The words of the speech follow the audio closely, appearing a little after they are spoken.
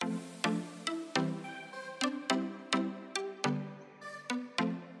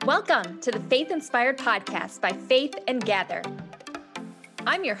Welcome to the Faith Inspired Podcast by Faith and Gather.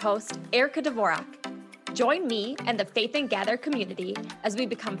 I'm your host, Erica Dvorak. Join me and the Faith and Gather community as we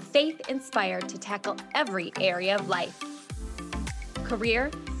become faith inspired to tackle every area of life.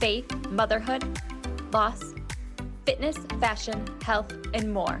 Career, faith, motherhood, loss, fitness, fashion, health,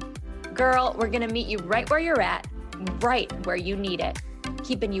 and more. Girl, we're going to meet you right where you're at, right where you need it,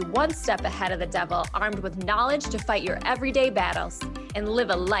 keeping you one step ahead of the devil, armed with knowledge to fight your everyday battles and live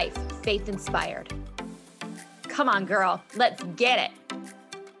a life faith-inspired. Come on, girl, let's get it.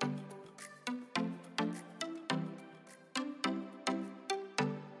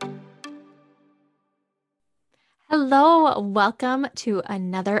 Hello, welcome to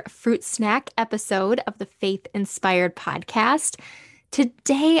another fruit snack episode of the Faith Inspired Podcast.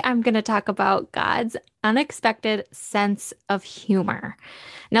 Today, I'm going to talk about God's unexpected sense of humor.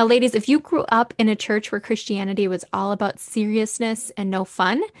 Now, ladies, if you grew up in a church where Christianity was all about seriousness and no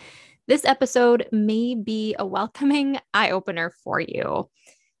fun, this episode may be a welcoming eye-opener for you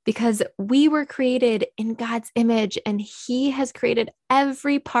because we were created in God's image and He has created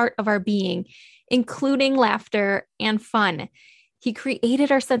every part of our being, including laughter and fun. He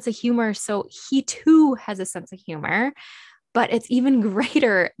created our sense of humor, so He too has a sense of humor. But it's even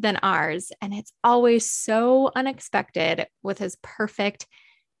greater than ours, and it's always so unexpected with His perfect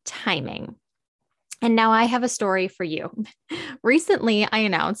timing. And now I have a story for you. Recently, I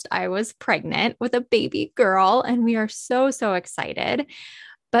announced I was pregnant with a baby girl, and we are so excited.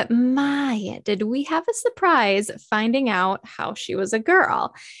 But my, did we have a surprise finding out how she was a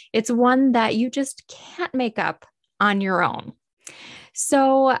girl. It's one that you just can't make up on your own.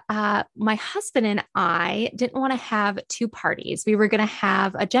 So my husband and I didn't want to have two parties. We were going to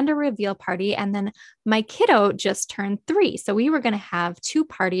have a gender reveal party, and then my kiddo just turned 3. So we were going to have two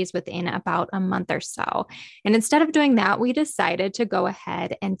parties within about a month or so. And instead of doing that, we decided to go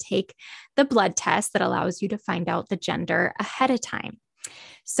ahead and take the blood test that allows you to find out the gender ahead of time.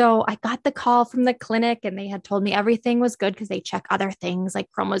 So I got the call from the clinic and they had told me everything was good because they check other things like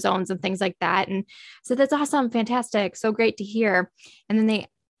chromosomes and things like that. And so that's awesome. Fantastic. So great to hear. And then they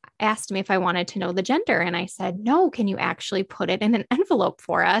asked me if I wanted to know the gender. And I said, no, can you actually put it in an envelope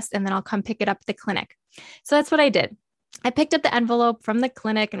for us? And then I'll come pick it up at the clinic. So that's what I did. I picked up the envelope from the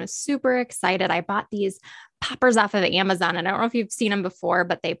clinic and was super excited. I bought these poppers off of Amazon. And I don't know if you've seen them before,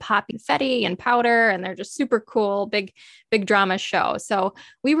 but they pop confetti and powder and they're just super cool, big drama show. So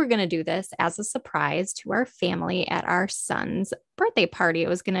we were going to do this as a surprise to our family at our son's birthday party. It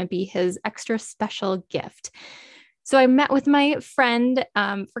was going to be his extra special gift. So I met with my friend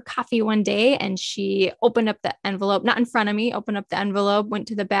for coffee one day and she opened up the envelope, not in front of me, opened up the envelope, went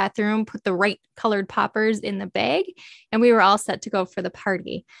to the bathroom, put the right colored poppers in the bag, and we were all set to go for the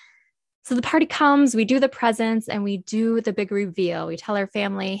party. So the party comes, we do the presents and we do the big reveal. We tell our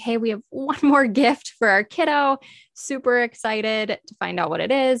family, hey, we have one more gift for our kiddo. Super excited to find out what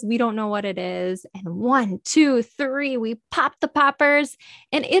it is. We don't know what it is. And 1, 2, 3, we pop the poppers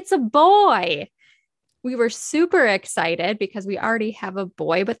and it's a boy. We were super excited because we already have a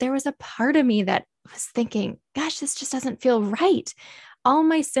boy, but there was a part of me that was thinking, gosh, this just doesn't feel right. All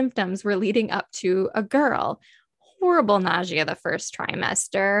my symptoms were leading up to a girl. Horrible nausea the first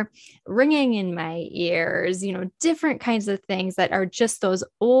trimester, ringing in my ears, different kinds of things that are just those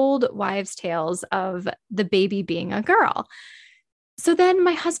old wives' tales of the baby being a girl. So then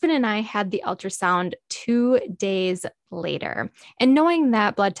my husband and I had the ultrasound 2 days later. And knowing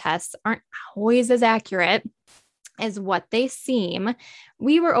that blood tests aren't always as accurate as what they seem,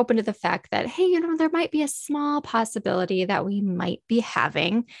 we were open to the fact that, hey, there might be a small possibility that we might be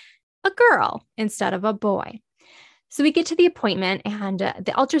having a girl instead of a boy. So we get to the appointment and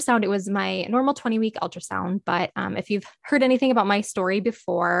the ultrasound, it was my normal 20-week ultrasound. But if you've heard anything about my story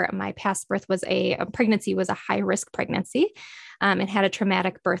before, my past birth was a pregnancy was a high-risk pregnancy and had a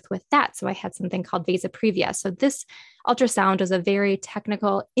traumatic birth with that. So I had something called vasoprevia. So this ultrasound was a very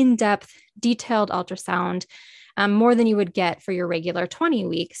technical, in-depth, detailed ultrasound, more than you would get for your regular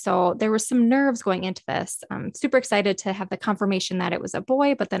 20-week. So there were some nerves going into this. I'm super excited to have the confirmation that it was a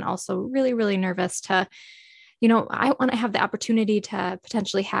boy, but then also really, really nervous to I want to have the opportunity to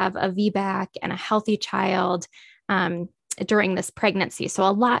potentially have a VBAC and a healthy child during this pregnancy. So a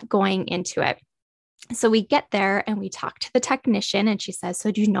lot going into it. So we get there and we talk to the technician and she says,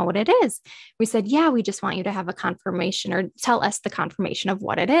 so do you know what it is? We said, yeah, we just want you to have a confirmation or tell us the confirmation of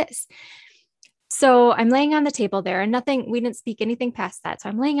what it is. So I'm laying on the table there and we didn't speak anything past that. So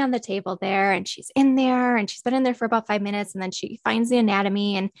I'm laying on the table there and she's in there and she's been in there for about 5 minutes. And then she finds the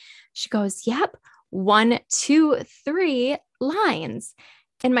anatomy and she goes, yep, 1, 2, 3 lines.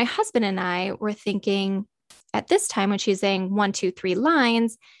 And my husband and I were thinking, at this time, when she's saying 1, 2, 3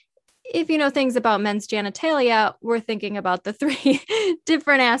 lines, if you know things about men's genitalia, we're thinking about the 3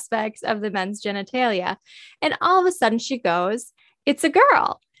 different aspects of the men's genitalia. And all of a sudden she goes, it's a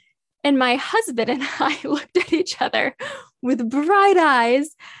girl. And my husband and I looked at each other with bright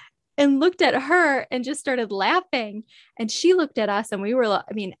eyes and looked at her and just started laughing. And she looked at us and we were,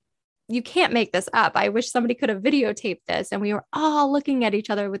 I mean, you can't make this up. I wish somebody could have videotaped this. And we were all looking at each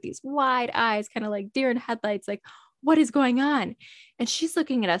other with these wide eyes, kind of like deer in headlights, like, what is going on? And she's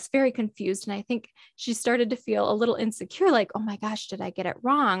looking at us very confused. And I think she started to feel a little insecure, like, oh my gosh, did I get it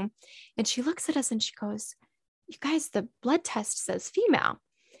wrong? And she looks at us and she goes, you guys, the blood test says female.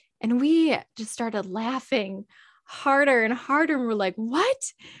 And we just started laughing harder and harder. And we're like,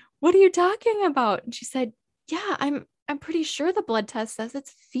 what? What are you talking about? And she said, yeah, I'm pretty sure the blood test says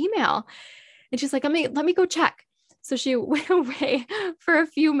it's female. And she's like, let me go check. So she went away for a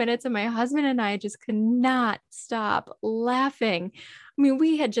few minutes and my husband and I just could not stop laughing. I mean,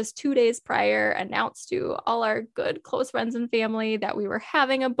 we had just 2 days prior announced to all our good close friends and family that we were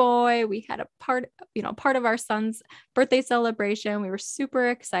having a boy. We had a part of our son's birthday celebration. We were super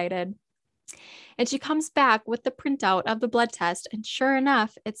excited. And she comes back with the printout of the blood test. And sure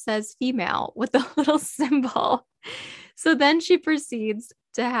enough, it says female with a little symbol. So then she proceeds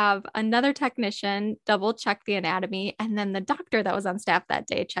to have another technician double check the anatomy. And then the doctor that was on staff that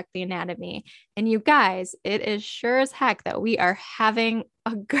day check the anatomy. And you guys, it is sure as heck that we are having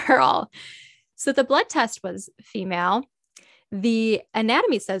a girl. So the blood test was female. The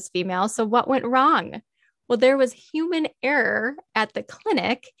anatomy says female. So what went wrong? Well, there was human error at the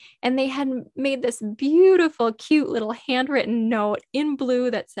clinic, and they had made this beautiful, cute little handwritten note in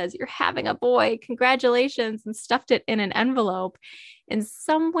blue that says, you're having a boy, congratulations, and stuffed it in an envelope. And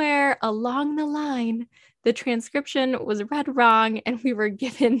somewhere along the line, the transcription was read wrong, and we were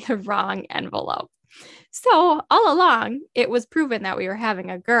given the wrong envelope. So all along, it was proven that we were having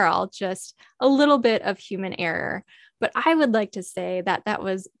a girl, just a little bit of human error. But I would like to say that that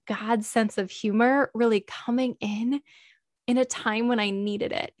was God's sense of humor really coming in a time when I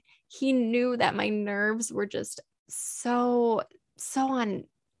needed it. He knew that my nerves were just so on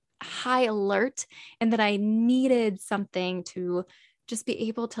high alert and that I needed something to just be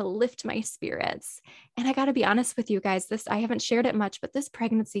able to lift my spirits. And I got to be honest with you guys, I haven't shared it much, but this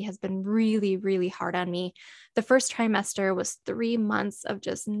pregnancy has been really, really hard on me. The first trimester was 3 months of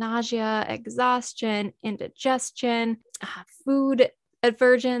just nausea, exhaustion, indigestion, food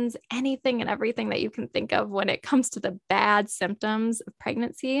aversions, anything and everything that you can think of when it comes to the bad symptoms of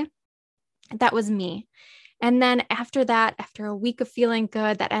pregnancy. That was me. And then after that, after a week of feeling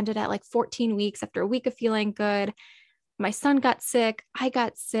good, that ended at like 14 weeks. After a week of feeling good, my son got sick, I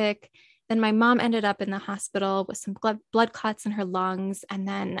got sick. Then my mom ended up in the hospital with some blood clots in her lungs. And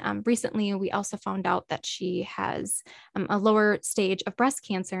then recently we also found out that she has a lower stage of breast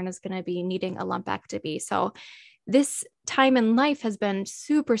cancer and is going to be needing a lumpectomy. So this time in life has been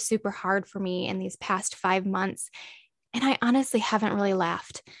super, super hard for me in these past 5 months. And I honestly haven't really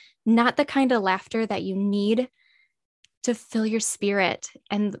laughed. Not the kind of laughter that you need to fill your spirit,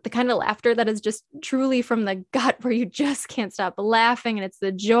 and the kind of laughter that is just truly from the gut, where you just can't stop laughing and it's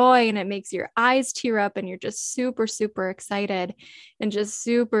the joy and it makes your eyes tear up and you're just super, super excited and just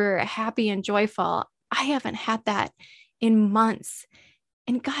super happy and joyful. I haven't had that in months.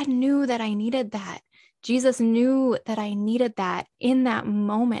 And God knew that I needed that. Jesus knew that I needed that in that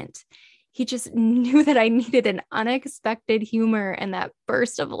moment. He just knew that I needed an unexpected humor and that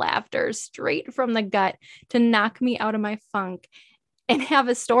burst of laughter straight from the gut to knock me out of my funk and have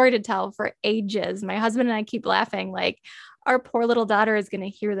a story to tell for ages. My husband and I keep laughing like our poor little daughter is going to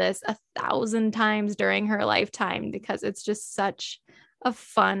hear this 1,000 times during her lifetime because it's just such a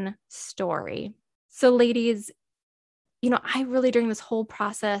fun story. So ladies, I really during this whole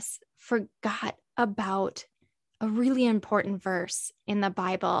process forgot about a really important verse in the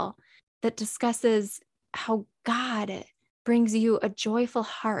Bible that discusses how God brings you a joyful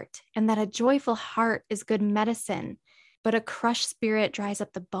heart and that a joyful heart is good medicine, but a crushed spirit dries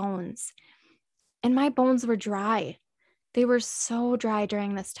up the bones. And my bones were dry. They were so dry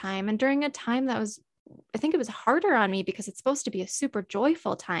during this time. And during a time that was, I think it was harder on me because it's supposed to be a super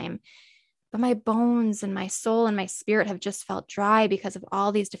joyful time. But my bones and my soul and my spirit have just felt dry because of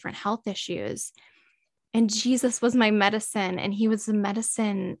all these different health issues. And Jesus was my medicine, and he was the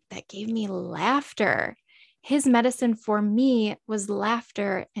medicine that gave me laughter. His medicine for me was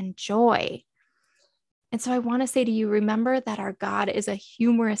laughter and joy. And so I want to say to you, remember that our God is a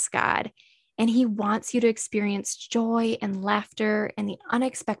humorous God, and he wants you to experience joy and laughter in the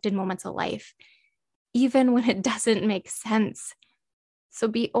unexpected moments of life, even when it doesn't make sense. So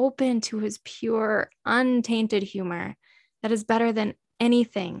be open to his pure, untainted humor that is better than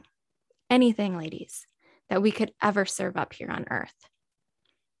anything, ladies, that we could ever serve up here on earth.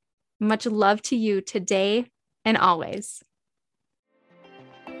 Much love to you today and always.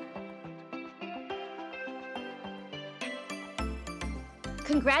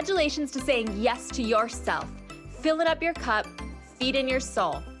 Congratulations to saying yes to yourself, filling up your cup, feeding your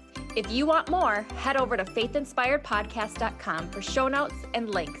soul. If you want more, head over to faithinspiredpodcast.com for show notes and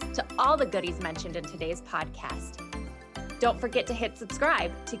links to all the goodies mentioned in today's podcast. Don't forget to hit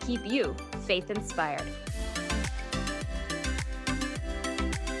subscribe to keep you faith inspired.